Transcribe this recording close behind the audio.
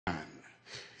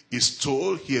He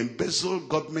stole, he embezzled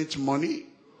government money.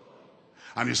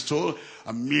 And he stole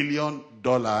 $1 million.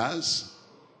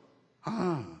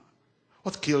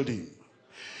 What killed him?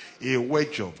 A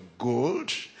wedge of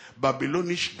gold,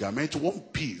 Babylonish garment, one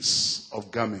piece of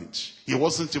garment. He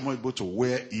wasn't even able to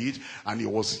wear it, and he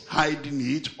was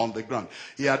hiding it on the ground.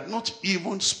 He had not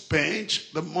even spent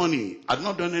the money, had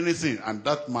not done anything, and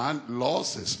that man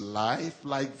lost his life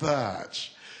like that.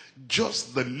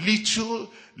 Just the little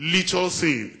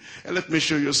thing. And let me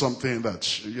show you something that,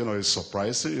 is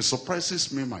surprising. It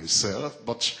surprises me myself,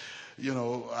 but,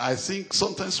 I think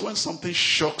sometimes when something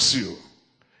shocks you,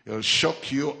 it'll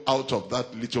shock you out of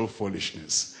that little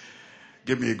foolishness.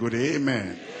 Give me a good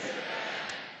amen.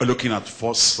 We're looking at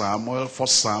 1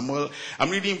 Samuel.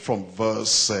 I'm reading from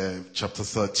verse chapter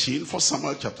 13. 1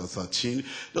 Samuel chapter 13.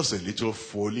 Just a little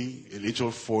folly.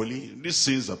 These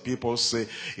things that people say,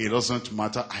 it doesn't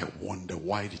matter. I wonder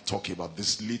why they talk about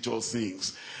these little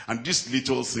things. And these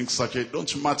little things actually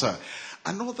don't matter.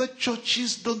 And other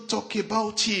churches don't talk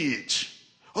about it.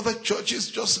 Other churches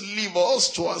just leave us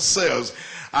to ourselves,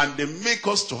 and they make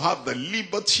us to have the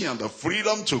liberty and the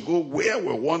freedom to go where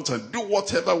we want and do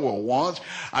whatever we want.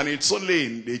 And it's only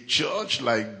in the church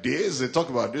like this, they talk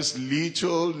about these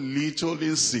little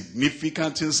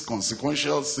insignificant,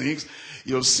 inconsequential things.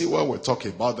 You'll see what we're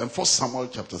talking about. Then 1 Samuel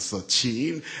chapter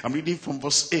 13, I'm reading from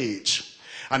verse 8.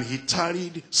 And he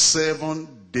tarried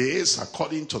 7 days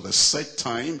according to the set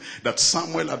time that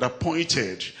Samuel had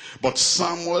appointed. But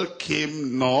Samuel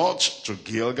came not to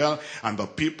Gilgal, and the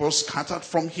people scattered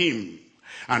from him.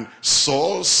 And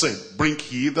Saul said, bring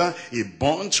hither a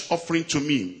burnt offering to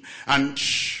me, and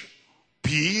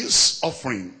peace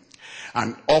offering.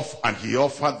 And he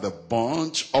offered the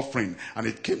burnt offering. And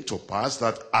it came to pass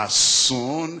that as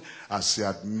soon as he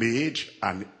had made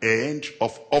an end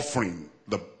of offering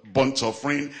the burnt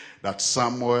offering, that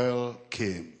Samuel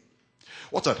came.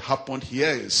 What had happened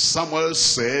here is Samuel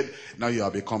said, now you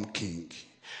have become king,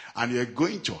 and you're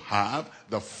going to have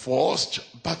the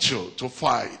first battle to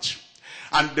fight.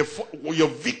 And your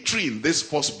victory in this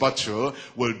first battle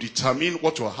will determine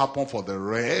what will happen for the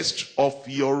rest of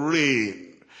your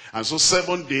reign. And so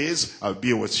 7 days I'll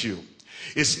be with you.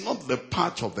 It's not the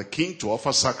part of the king to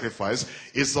offer sacrifice.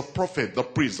 It's the prophet, the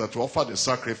priest, that will offer the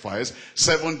sacrifice.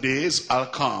 7 days I'll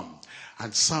come.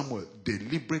 And Samuel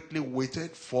deliberately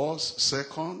waited 1st,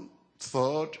 2nd,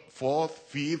 3rd, 4th,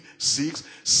 5th, 6th,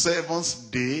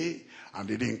 7th day, and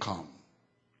they didn't come.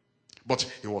 But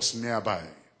he was nearby,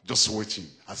 just waiting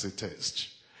as a test.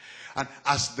 And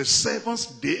as the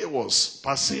 7th day was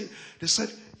passing, they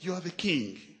said, you are the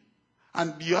king.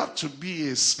 And you have to be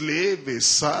a slave, a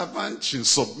servant in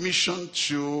submission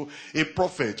to a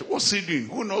prophet. What's he doing?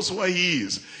 Who knows where he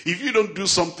is? If you don't do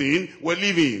something, we're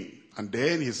leaving. And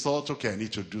then he thought, okay, I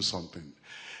need to do something.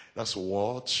 That's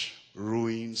what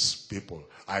ruins people.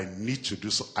 I need to do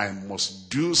so. I must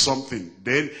do something.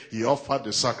 Then he offered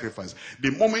the sacrifice.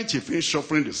 The moment he finished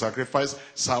offering the sacrifice,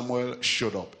 Samuel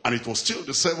showed up. And it was still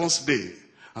the 7th day.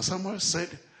 And Samuel said,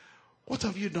 what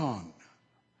have you done?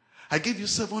 I gave you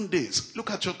 7 days.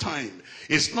 Look at your time.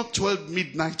 It's not 12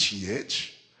 midnight yet.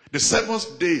 The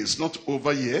 7th day is not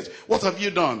over yet. What have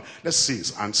you done? Let's see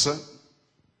his answer.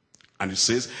 And it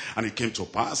says, and it came to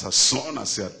pass, as soon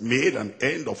as he had made an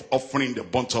end of offering the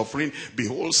burnt offering,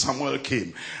 behold, Samuel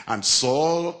came. And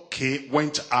Saul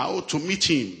went out to meet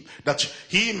him, that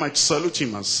he might salute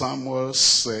him. And Samuel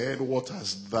said, what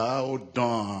hast thou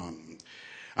done?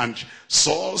 And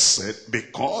Saul said,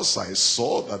 because I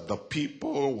saw that the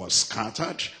people were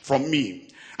scattered from me,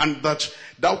 and that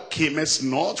thou camest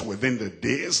not within the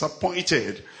days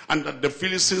appointed, and that the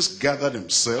Philistines gathered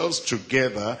themselves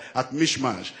together at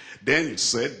Michmash. Then it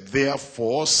said,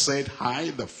 therefore said I,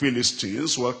 the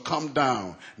Philistines will come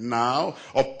down now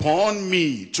upon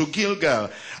me to Gilgal,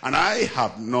 and I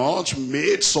have not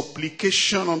made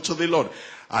supplication unto the Lord.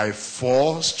 I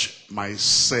forced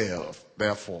myself,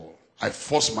 therefore. I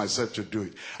forced myself to do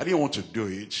it. I didn't want to do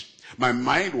it. My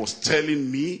mind was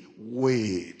telling me,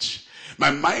 wait.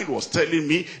 My mind was telling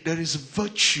me there is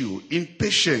virtue in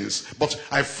patience. But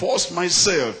I forced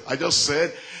myself. I just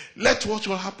said, let what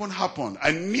will happen, happen.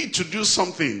 I need to do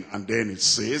something. And then it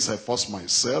says, I forced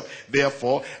myself,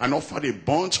 therefore, and offered a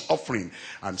burnt offering.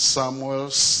 And Samuel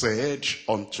said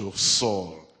unto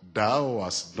Saul, thou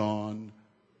hast done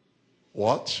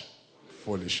what?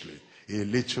 Foolishly. A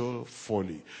little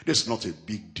folly. This is not a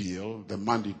big deal. The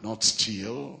man did not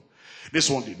steal. This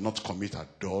one did not commit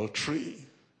adultery.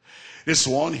 This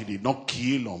one, he did not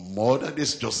kill or murder.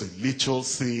 This is just a little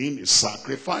thing, a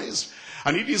sacrifice.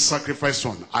 And he didn't sacrifice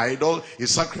to an idol. He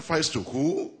sacrificed to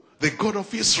who? the God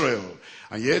of Israel,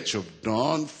 and yet you've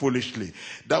done foolishly.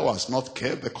 Thou hast not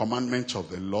kept the commandment of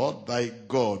the Lord thy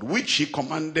God, which he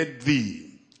commanded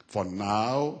thee. For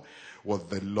now will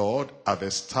the Lord have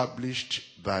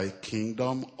established thy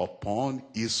kingdom upon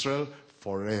Israel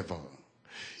forever.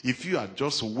 If you had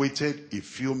just waited a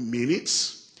few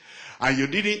minutes, and you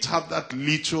didn't have that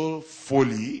little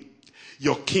folly,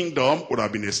 your kingdom would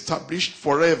have been established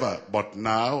forever. But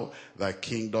now thy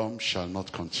kingdom shall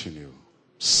not continue.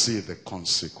 See the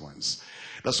consequence.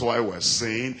 That's why we're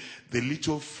saying the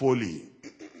little folly,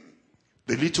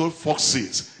 the little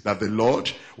foxes, that the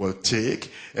Lord will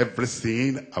take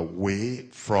everything away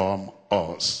from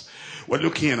us. We're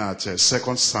looking at 2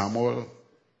 Samuel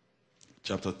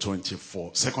chapter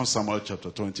 24. 2 Samuel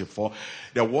chapter 24.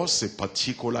 There was a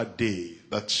particular day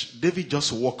that David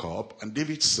just woke up, and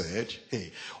David said,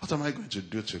 hey, what am I going to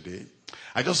do today?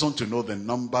 I just want to know the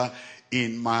number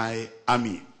in my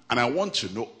army. And I want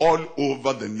to know all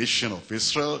over the nation of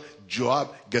Israel,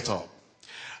 Joab, get up.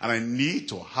 And I need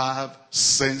to have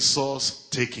census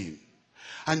taken.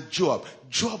 And Joab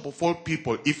of all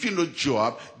people, if you know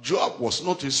Joab was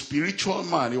not a spiritual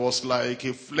man. He was like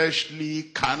a fleshly,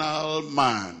 carnal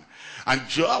man. And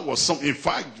Joab was some, in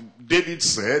fact, David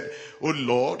said, oh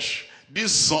Lord,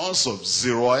 these sons of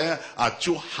Zeruiah are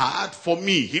too hard for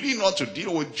me. He didn't know how to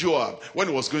deal with Joab. When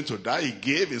he was going to die, he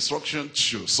gave instruction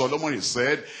to Solomon. He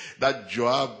said that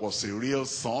Joab was a real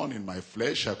thorn in my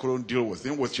flesh. I couldn't deal with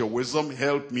him. With your wisdom,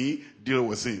 help me deal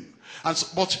with him. And so,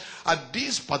 but at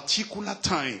this particular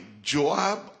time,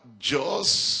 Joab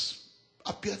just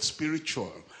appeared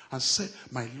spiritual and said,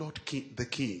 my Lord king, the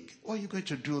king, why are you going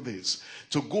to do this?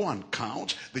 To go and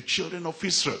count the children of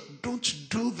Israel. Don't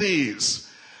do this.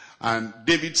 And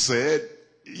David said,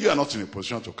 you are not in a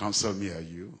position to counsel me, are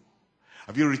you?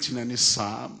 Have you written any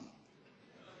psalm?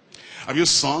 Have you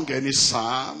sung any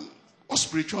psalm? What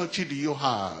spirituality do you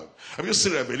have? Have you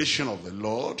seen revelation of the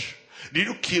Lord? Did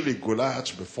you kill a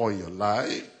Goliath before in your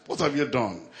life? What have you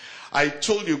done? I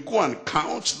told you, go and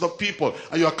count the people,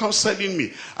 and you are counseling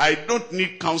me. I don't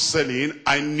need counseling,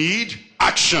 I need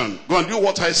action. Go and do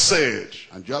what I said.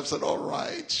 And Joab said, all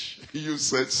right. You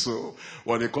said so.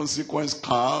 When the consequence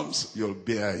comes, you'll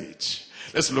bear it.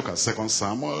 Let's look at 2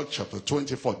 Samuel chapter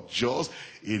 24. Just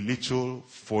a little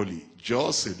folly.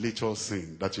 Just a little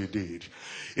thing that he did.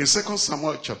 In 2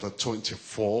 Samuel chapter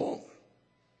 24,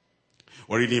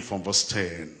 we're reading from verse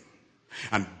 10.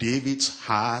 And David's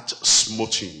heart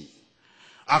smote him.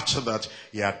 After that,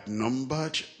 he had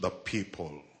numbered the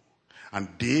people. And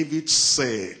David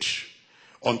said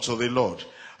unto the Lord,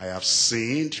 I have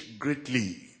sinned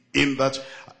greatly. In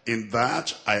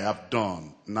that I have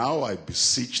done. Now I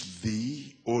beseech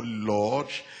thee, O Lord,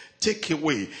 take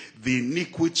away the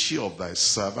iniquity of thy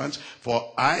servant,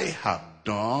 for I have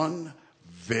done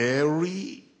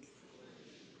very,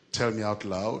 tell me out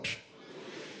loud,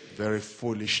 very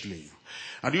foolishly.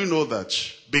 And you know that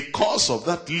because of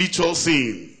that little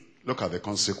thing, look at the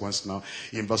consequence now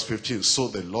in verse 15. So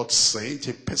the Lord sent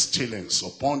a pestilence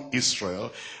upon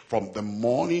Israel from the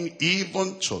morning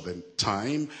even to the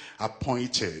time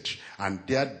appointed. And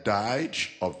there died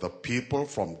of the people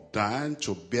from Dan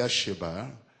to Beersheba.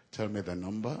 Tell me the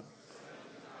number.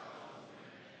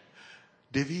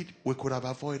 David, we could have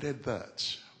avoided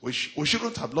that. We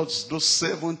shouldn't have lost those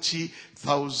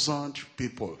 70,000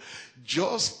 people.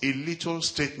 Just a little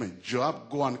statement.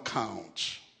 Joab, go and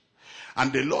count.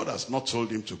 And the Lord has not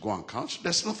told him to go and count.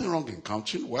 There's nothing wrong in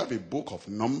counting. We have a book of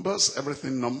numbers,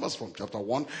 everything numbers from chapter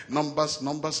 1. Numbers,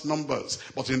 numbers, numbers.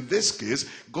 But in this case,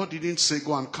 God didn't say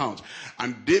go and count.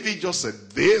 And David just said,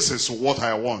 this is what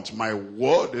I want. My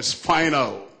word is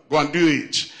final. Go and do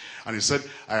it. And he said,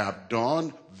 I have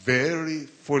done very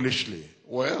foolishly.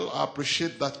 Well, I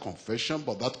appreciate that confession,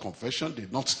 but that confession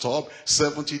did not stop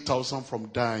 70,000 from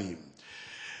dying.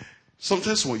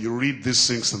 Sometimes when you read these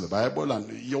things in the Bible, and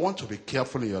you want to be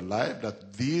careful in your life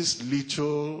that these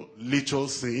little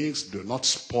things do not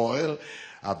spoil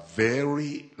our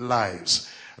very lives.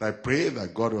 And I pray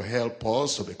that God will help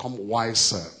us to become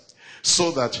wiser,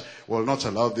 so that we'll not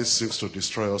allow these things to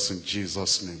destroy us in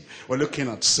Jesus' name. We're looking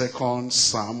at 2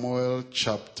 Samuel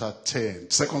chapter 10.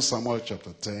 2 Samuel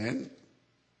chapter 10.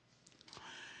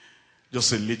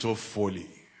 Just a little folly.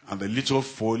 And the little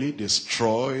folly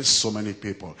destroys so many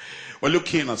people. We're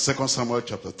looking at 2 Samuel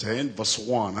chapter 10, verse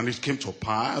 1. And it came to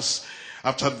pass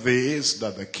after this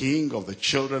that the king of the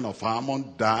children of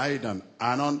Ammon died, and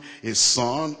Hanun his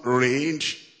son reigned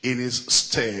in his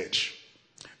stead.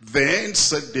 Then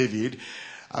said David,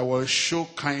 I will show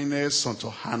kindness unto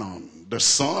Hanun, the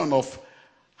son of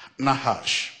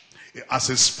Nahash, as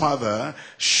his father,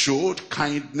 showed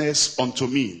kindness unto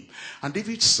me. And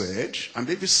David said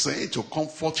to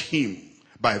comfort him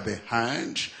by the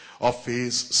hand of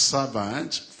his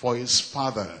servant for his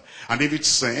father. And David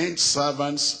sent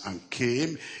servants and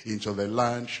came into the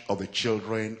land of the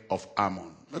children of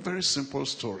Ammon. A very simple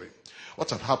story. What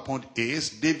had happened is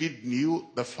David knew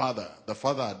the father. The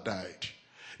father had died.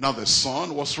 Now the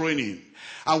son was reigning.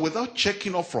 And without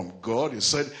checking up from God, he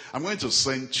said, I'm going to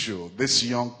send to this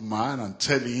young man and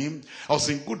tell him, I was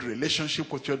in good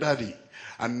relationship with your daddy.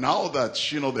 And now that,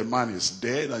 the man is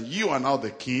dead and you are now the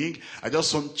king, I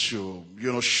just want to,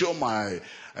 show my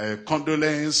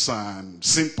condolence and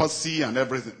sympathy and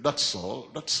everything. That's all.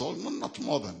 That's all. No, not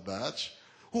more than that.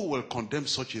 Who will condemn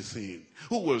such a thing?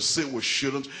 Who will say we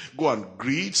shouldn't go and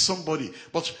greet somebody?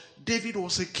 But David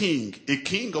was a king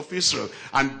of Israel.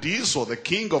 And this was the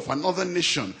king of another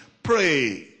nation.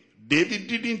 Pray. David,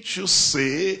 didn't you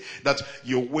say that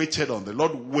you waited on the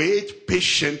Lord? Wait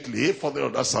patiently for the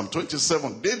Lord. That's Psalm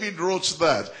 27. David wrote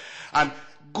that. And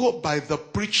go by the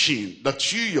preaching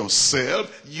that you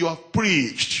yourself, you have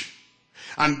preached.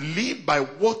 And live by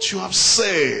what you have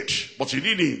said. But he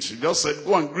didn't. He just said,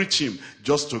 go and greet him.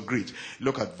 Just to greet.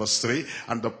 Look at verse 3.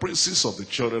 And the princes of the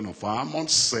children of Ammon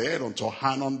said unto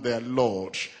Hanun their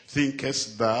lord,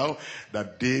 thinkest thou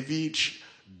that David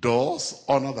doth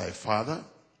honor thy father?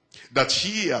 That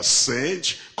he has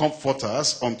sent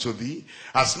comforters unto thee?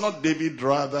 Has not David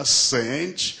rather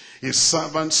sent his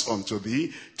servants unto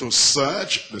thee to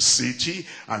search the city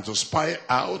and to spy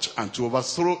out and to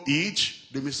overthrow it?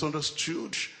 They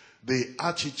misunderstood the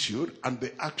attitude and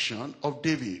the action of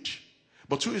David.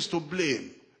 But who is to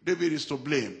blame? David is to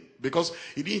blame because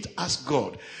he didn't ask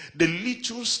God. The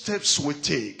little steps we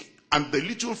take and the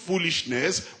little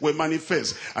foolishness will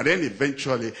manifest. And then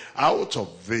eventually out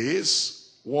of this,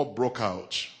 war broke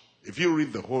out. If you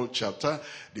read the whole chapter,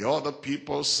 the other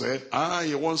people said,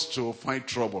 he wants to find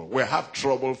trouble. We have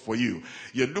trouble for you.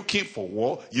 You're looking for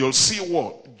war, you'll see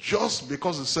war. Just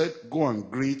because he said, go and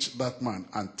greet that man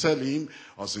and tell him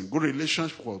I was in good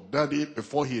relationship with daddy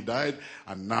before he died.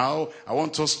 And now I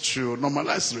want us to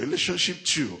normalize the relationship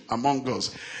too among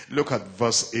us. Look at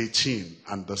verse 18.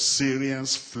 And the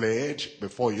Syrians fled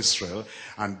before Israel,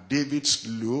 and David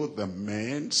slew the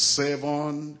men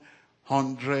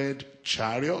 700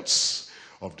 chariots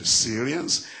of the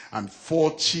Syrians and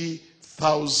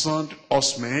 40,000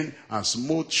 horsemen, and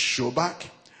smote Shobach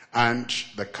and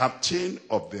the captain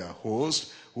of their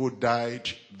host who died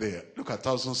there. Look at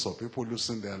thousands of people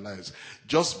losing their lives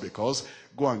just because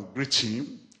go and greet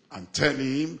him and tell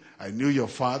him, I knew your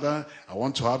father, I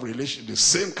want to have the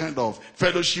same kind of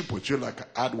fellowship with you like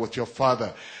I had with your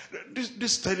father.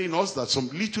 This telling us that some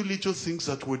little things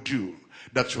that we do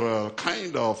that will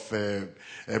kind of a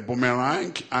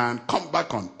boomerang and come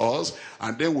back on us,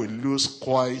 and then we lose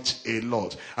quite a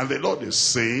lot. And the Lord is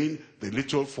saying, the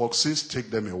little foxes, take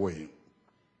them away.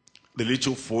 The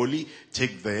little folly,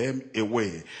 take them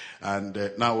away.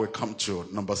 And now we come to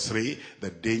number 3,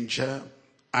 the danger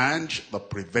and the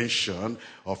prevention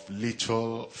of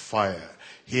little fire.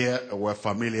 Here we're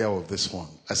familiar with this one.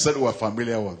 I said we're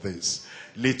familiar with this.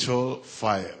 Little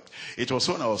fire. It was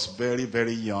when I was very,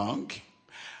 very young.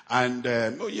 And,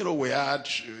 we had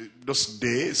those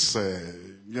days,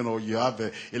 you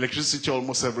have electricity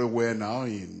almost everywhere now,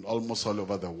 in almost all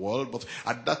over the world. But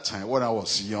at that time, when I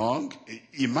was young,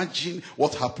 imagine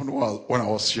what happened when I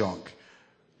was young.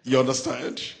 You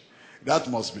understand? That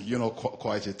must be,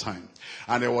 quite a time.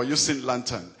 And they were using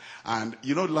lantern. And,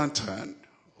 lantern,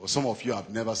 some of you have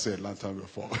never said lantern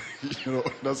before.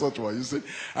 That's what we're using.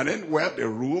 And then we have a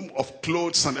room of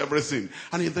clothes and everything.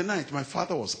 And in the night, my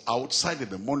father was outside in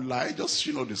the moonlight, just,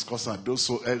 discussing, as those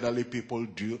so elderly people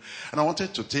do. And I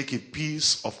wanted to take a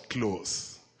piece of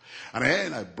cloth. And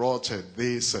then I brought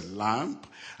this lamp.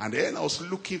 And then I was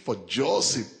looking for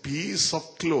just a piece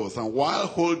of cloth. And while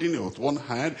holding it with one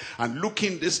hand and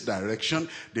looking this direction,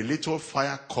 the little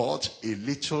fire caught a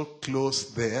little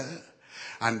cloth there.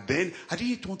 And then I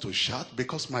didn't want to shout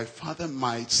because my father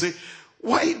might say,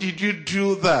 why did you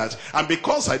do that? And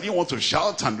because I didn't want to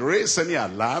shout and raise any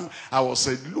alarm, I was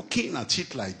looking at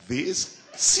it like this.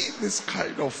 See this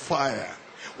kind of fire.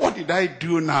 What did I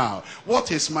do now?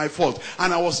 What is my fault?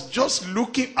 And I was just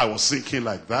looking, I was thinking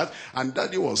like that. And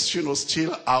daddy was,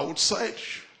 still outside.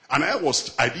 And I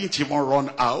didn't even run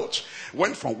out.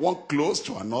 Went from one clothes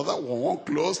to another, one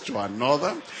clothes to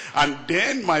another. And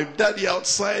then my daddy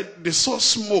outside, they saw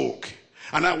smoke.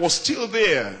 And I was still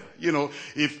there.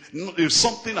 If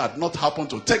something had not happened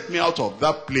to take me out of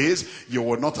that place, you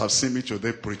would not have seen me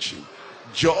today preaching.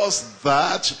 Just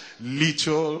that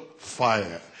little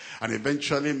fire. And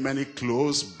eventually many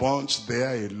clothes burnt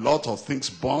there, a lot of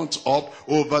things burnt up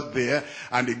over there.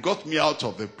 And they got me out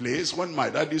of the place. When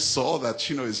my daddy saw that,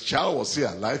 his child was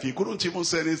still alive, he couldn't even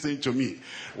say anything to me.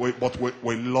 But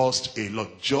we lost a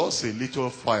lot, just a little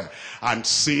fire. And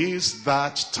since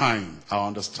that time, I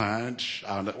understand.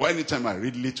 Anytime I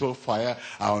read little fire,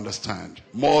 I understand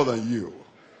more than you.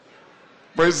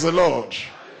 Praise the Lord.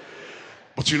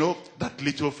 But that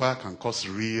little fire can cause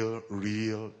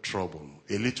real trouble.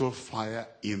 A little fire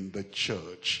in the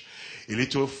church. A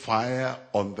little fire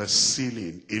on the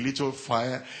ceiling. A little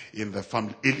fire in the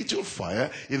family. A little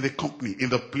fire in the company. In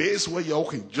the place where you're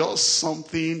working. Just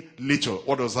something little.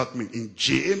 What does that mean? In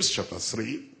James chapter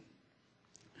 3.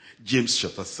 James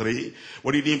chapter 3.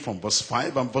 We're reading from verse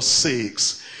 5 and verse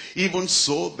 6. Even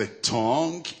so, the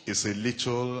tongue is a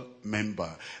little member.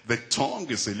 The tongue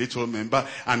is a little member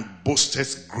and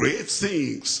boasteth great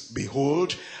things.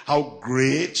 Behold, how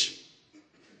great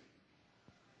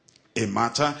a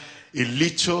matter a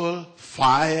little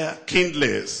fire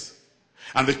kindleth.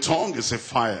 And the tongue is a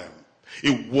fire,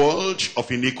 a world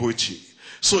of iniquity.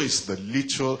 So is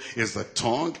the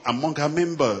tongue among our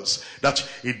members, that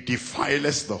it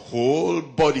defileth the whole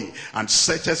body, and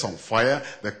setteth on fire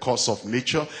the course of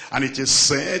nature, and it is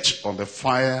set on the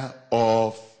fire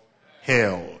of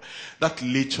hell. That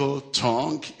little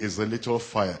tongue is the little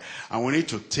fire. And we need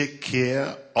to take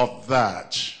care of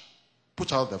that.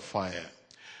 Put out the fire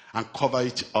and cover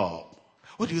it up.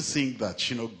 What do you think that,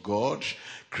 God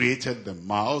created the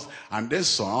mouth and then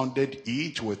surrounded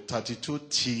it with 32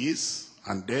 teeth?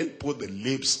 And then put the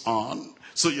lips on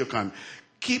so you can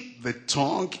keep the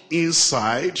tongue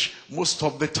inside most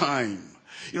of the time.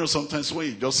 Sometimes when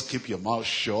you just keep your mouth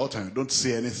shut and you don't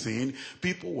say anything,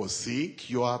 people will think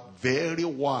you are very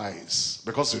wise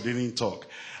because you didn't talk.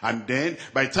 And then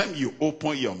by the time you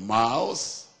open your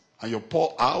mouth and you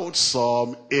pour out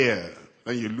some air,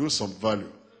 then you lose some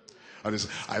value. And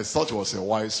I thought he was a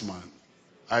wise man.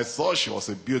 I thought she was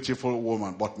a beautiful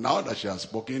woman, but now that she has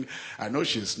spoken, I know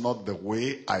she's not the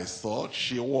way I thought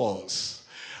she was.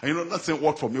 And nothing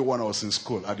worked for me when I was in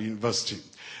school at the university.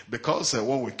 Because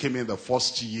when we came in the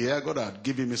first year, God had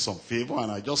given me some favor, and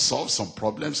I just solved some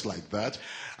problems like that.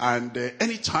 And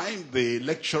anytime the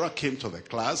lecturer came to the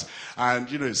class, and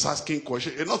he's asking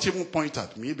questions, he'll not even point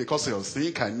at me because he'll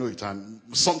think I know it. And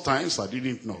sometimes I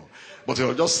didn't know, but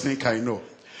he'll just think I know.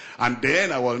 And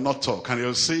then I will not talk. And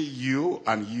he'll say you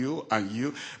and you and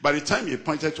you. By the time he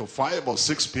pointed to 5 or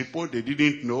 6 people they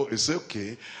didn't know, he said,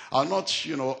 okay, I'll not,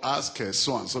 ask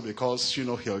so-and-so because,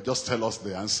 he'll just tell us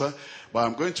the answer. But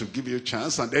I'm going to give you a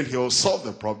chance. And then he'll solve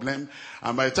the problem.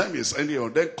 And by the time he's ending, he'll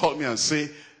then call me and say,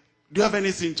 do you have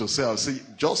anything to say? I'll say,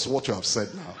 just what you have said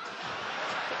now.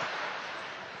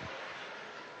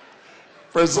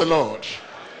 Praise the Lord.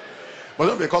 But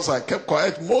not because I kept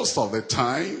quiet most of the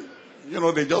time.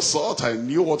 They just thought I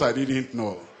knew what I didn't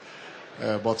know.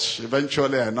 But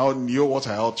eventually I now knew what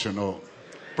I ought to know.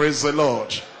 Praise the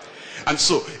Lord. And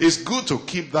so it's good to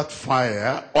keep that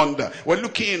fire under. We're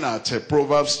looking at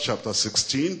Proverbs chapter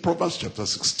 16. Proverbs chapter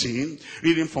 16,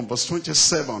 reading from verse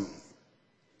 27.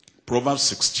 Proverbs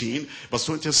 16, verse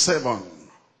 27.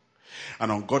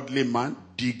 An ungodly man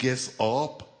diggeth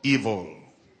up evil.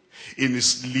 In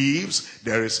his leaves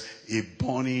there is a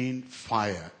burning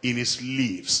fire. In his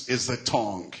leaves is the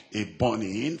tongue, a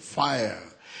burning fire.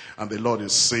 And the Lord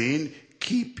is saying,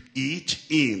 keep it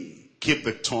in. Keep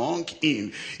the tongue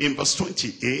in. In verse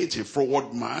 28, a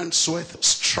froward man soweth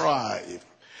strife,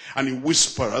 and a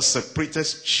whisperer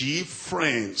separateth chief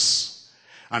friends.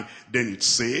 And then it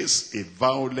says, a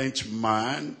violent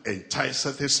man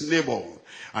enticeth his neighbor,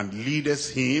 and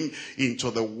leadeth him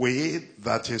into the way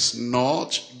that is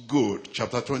not good.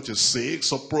 Chapter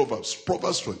 26 of Proverbs.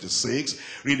 Proverbs 26,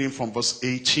 reading from verse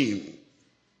 18.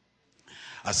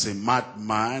 As a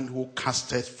madman who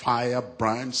casteth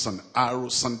firebrands and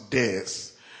arrows and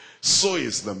death, so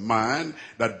is the man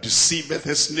that deceiveth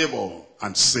his neighbor,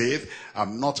 and saith,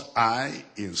 am not I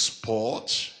in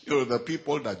sport? The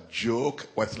people that joke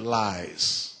with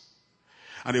lies.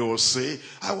 And he will say,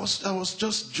 I was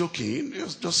just joking. It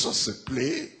was just a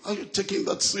play. Are you taking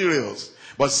that serious?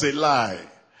 But it's a lie.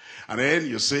 And then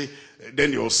you'll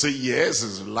say, yes,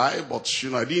 it's a lie, but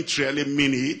I didn't really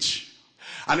mean it.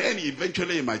 And then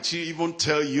eventually he might even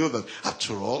tell you that,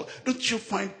 after all, don't you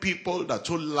find people that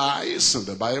told lies in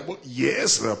the Bible?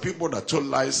 Yes, there are people that told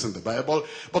lies in the Bible.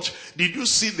 But did you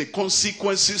see the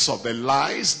consequences of the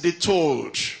lies they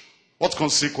told? What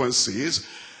consequences?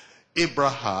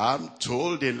 Abraham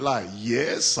told a lie.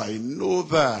 Yes, I know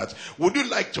that. Would you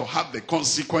like to have the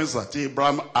consequence that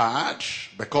Abraham had?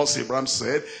 Because Abraham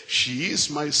said, she is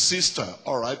my sister.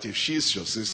 All right, if she is your sister,